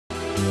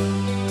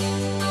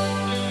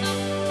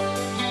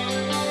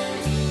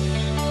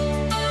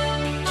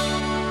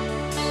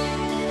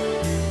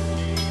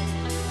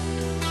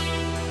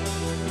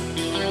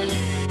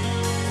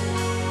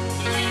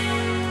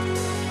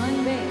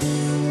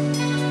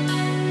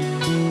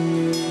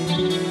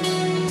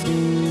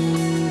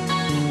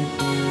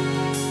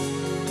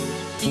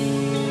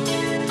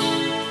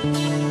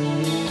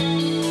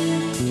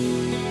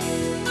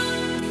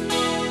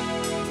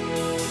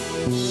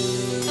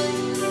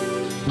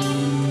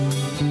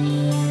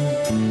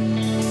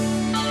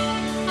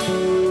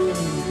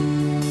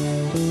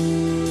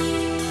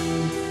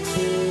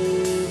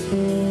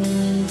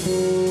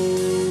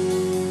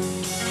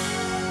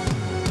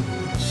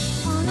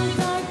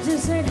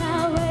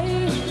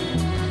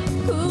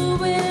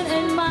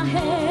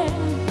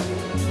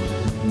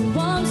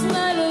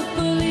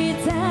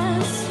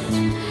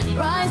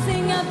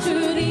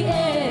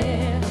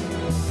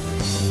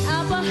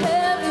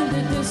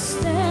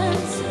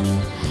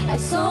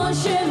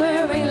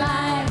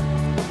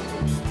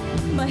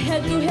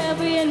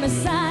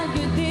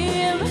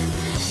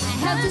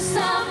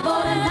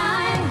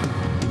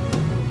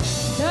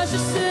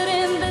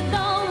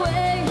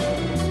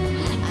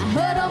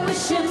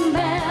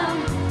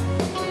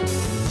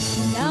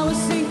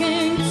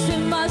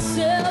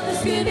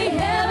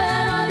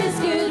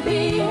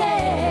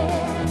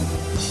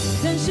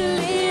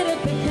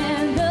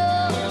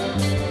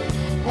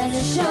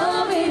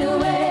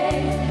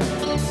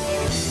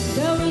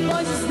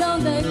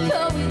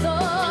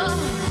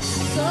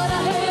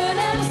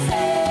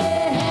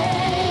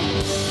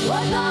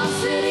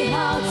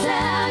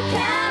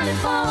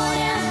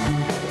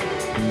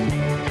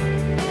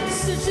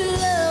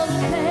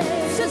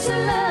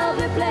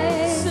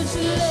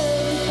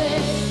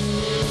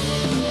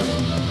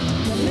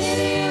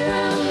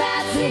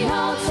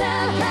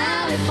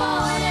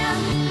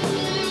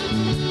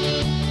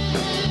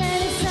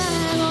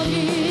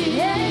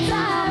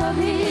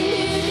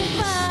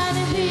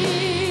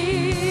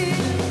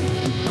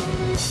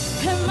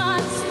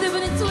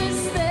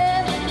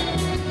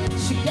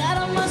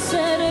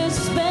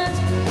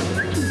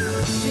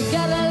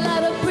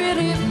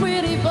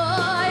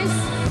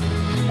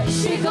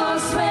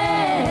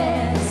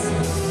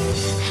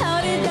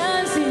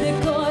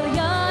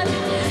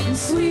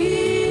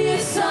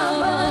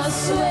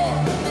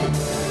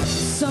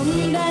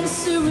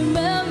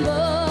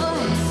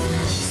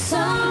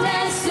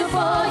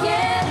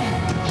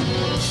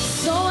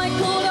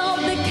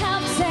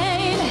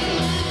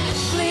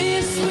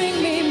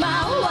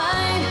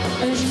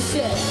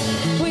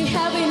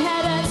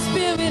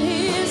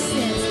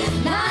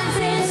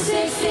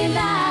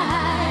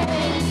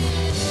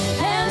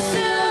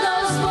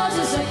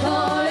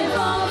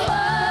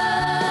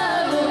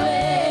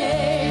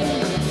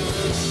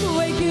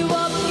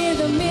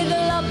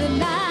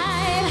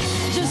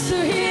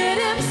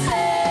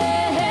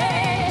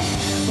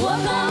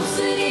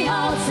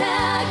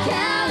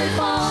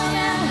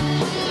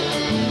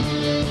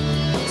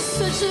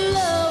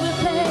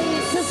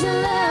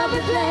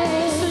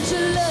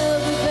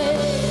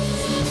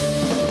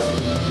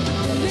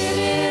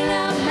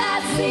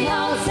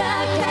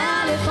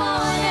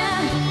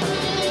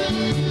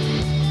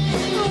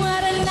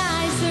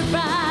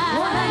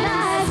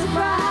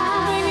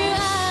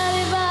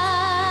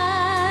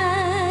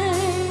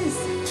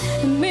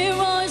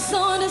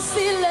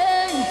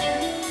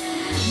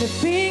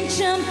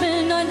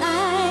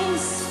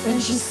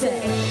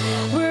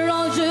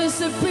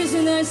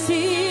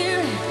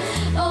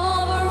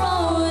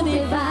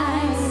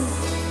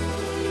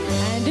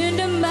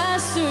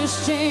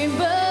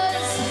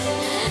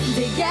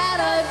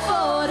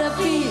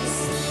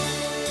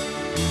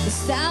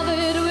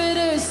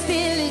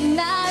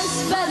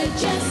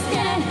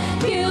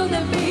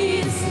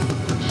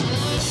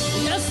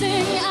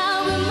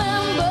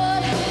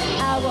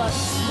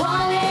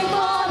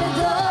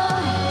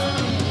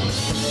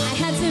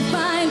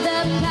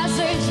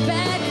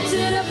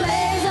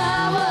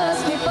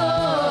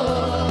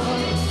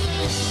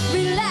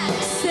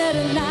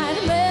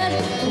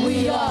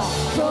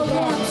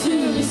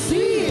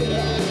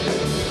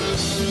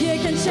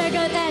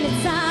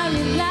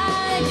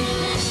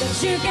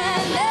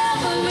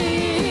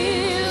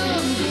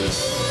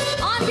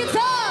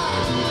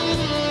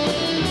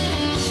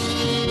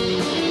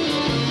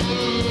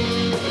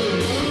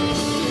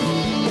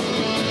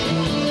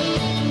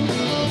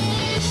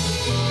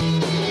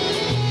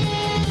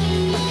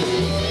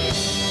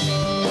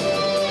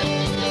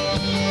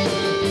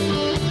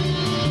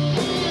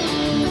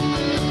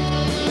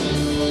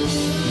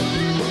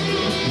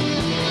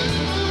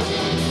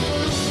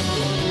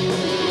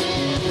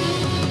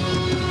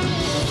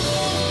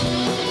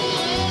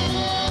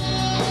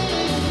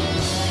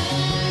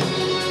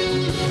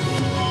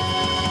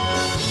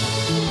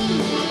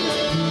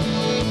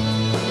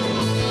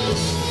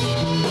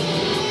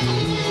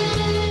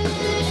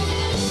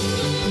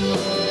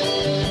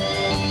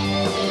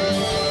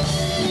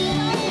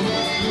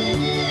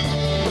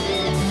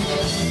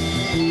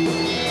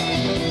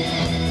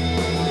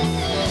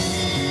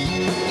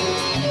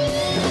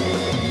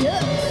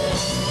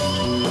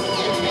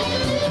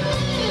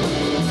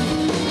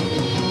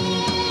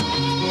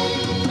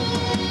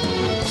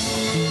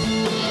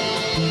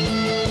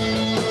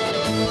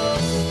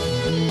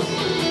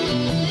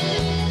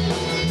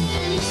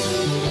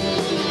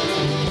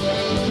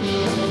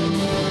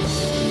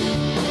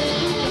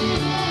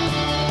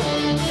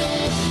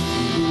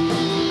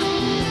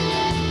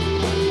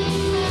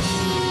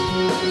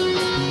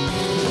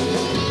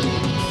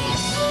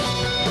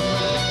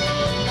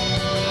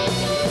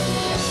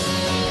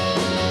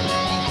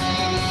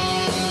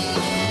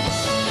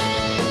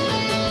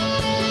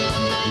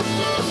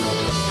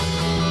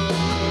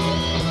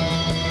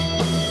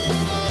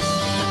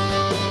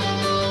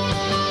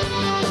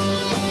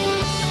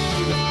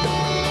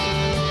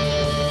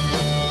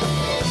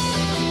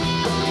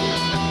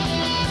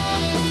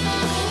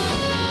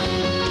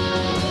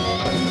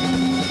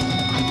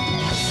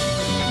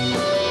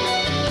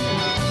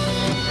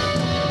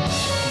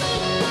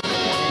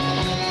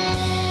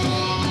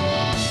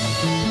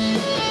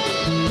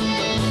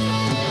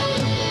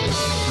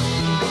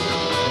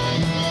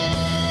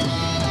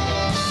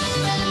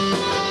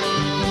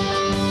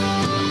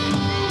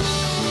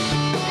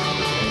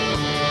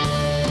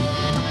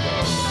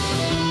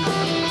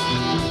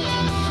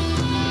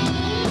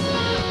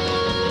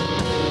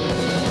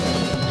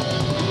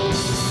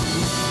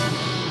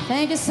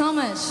you so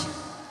much.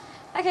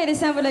 Okay,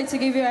 this time we'd like to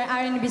give you our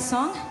R&B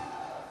song.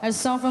 A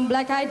song from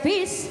Black Eyed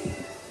Peas.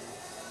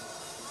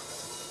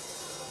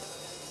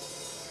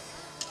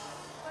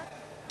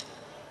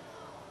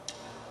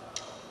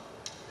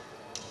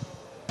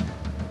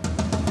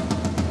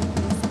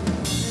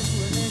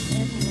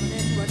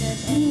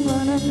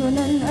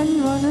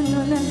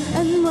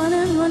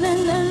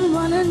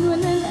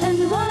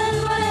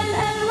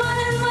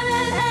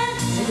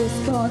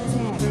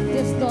 Discotheque,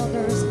 distort the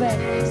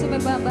respect. So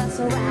when bounce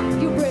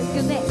around, you break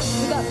your neck.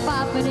 We got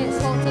 5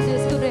 minutes, hold to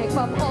disconnect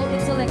from all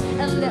intellect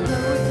and let me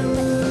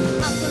recollect.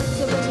 I'm gonna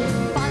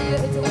intuition, find you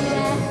into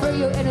it, bring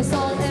you in a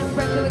soul and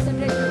break you into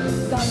the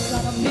God's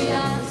got a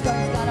meter,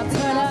 God's got a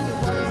turn up.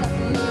 What is up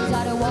to you?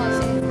 I don't want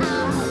it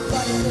out.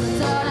 Got it to the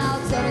turn out,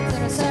 turn it to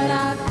the turn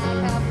out.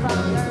 Act up from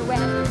the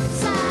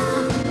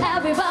website.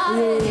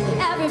 Everybody,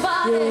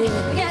 everybody,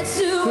 get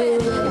to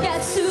it,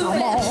 get to it.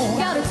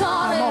 Gotta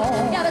talk it,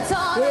 gotta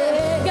talk it,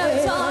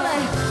 gotta talk it.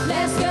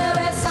 Let's get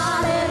it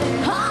started,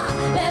 ha!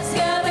 Let's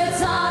get it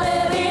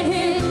started in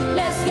here.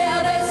 Let's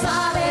get it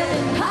started,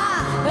 ha!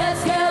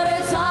 Let's get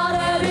it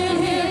started in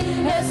here.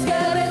 Let's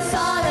get it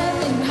started,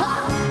 ha!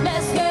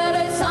 Let's get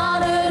it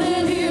started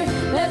in here.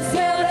 Let's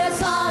get it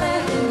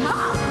started, ha!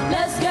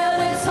 Let's get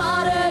it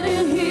started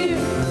in here.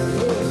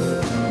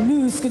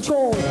 Lose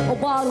control of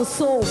bottle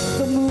soul.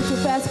 Don't move too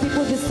fast,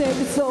 people just take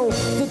it slow.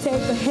 Don't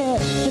take a hit,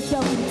 just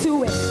jump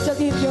into it. Just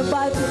leave your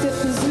vibe to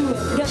just pursue it.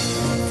 Get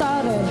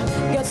started,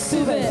 get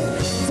stupid.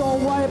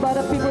 Don't worry about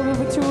the people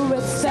moving through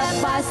it.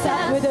 Step by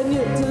step with a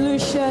new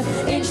solution.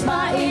 Inch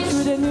by inch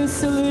with a new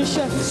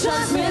solution.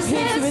 Transmit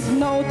hits with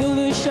no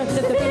delusion.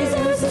 That the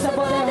biggest is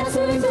about the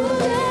hustling to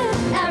it.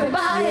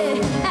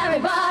 Everybody,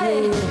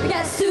 everybody,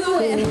 get to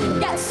it,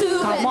 get to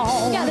it.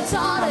 Get it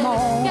started,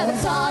 get it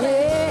started,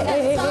 get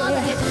it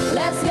started.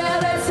 Let's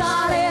get it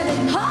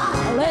started,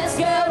 ha! Let's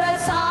get it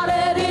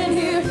started in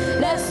here.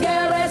 Let's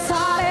get it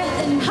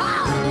started,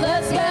 ha!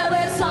 Let's get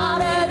it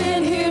started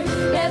in here.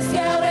 Let's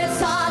get it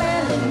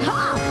started,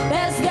 ha!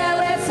 Let's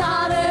get it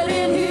started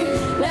in here.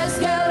 Let's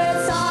get it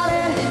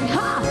started,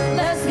 ha!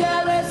 Let's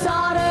get it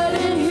started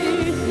in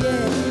here.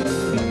 Yeah.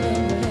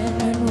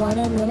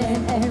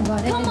 And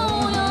running. Come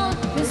on, y'all.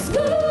 It's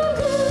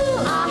cool,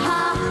 aha.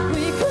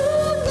 We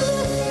cool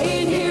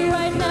in here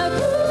right now.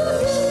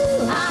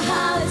 Cool,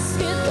 aha. Let's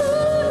get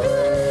cool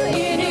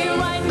in here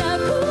right now.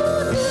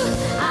 Cool,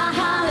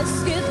 aha. Let's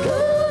get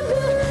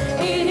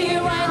cool in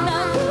here right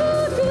now.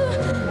 Cool,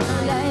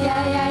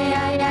 yeah.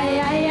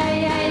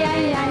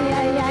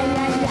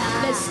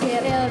 Let's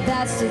get it,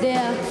 that's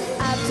there.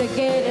 After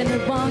getting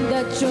it wrong,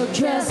 that your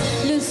dress.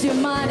 Lose your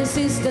mind, this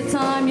is the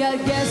time. Yeah,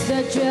 guess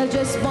the drill,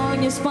 just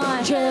burn your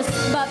spine. Just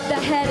but the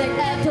headache,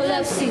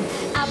 epilepsy.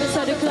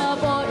 Outside the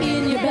club or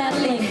in your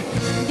belly.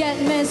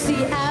 Get messy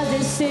as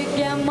it's sick,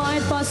 get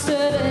mind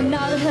faster than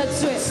another head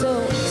trip.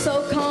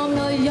 So calm,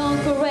 no young,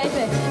 correct.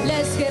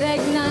 Let's get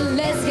ignorant,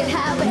 let's get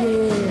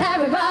happy.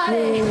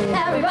 Everybody,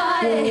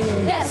 everybody,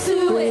 get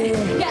to it,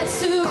 get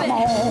to it.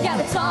 Get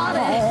it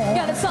started,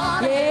 get it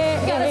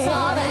started, get it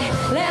started.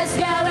 Let's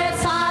get it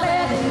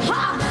started,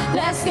 ha!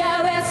 Let's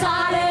get it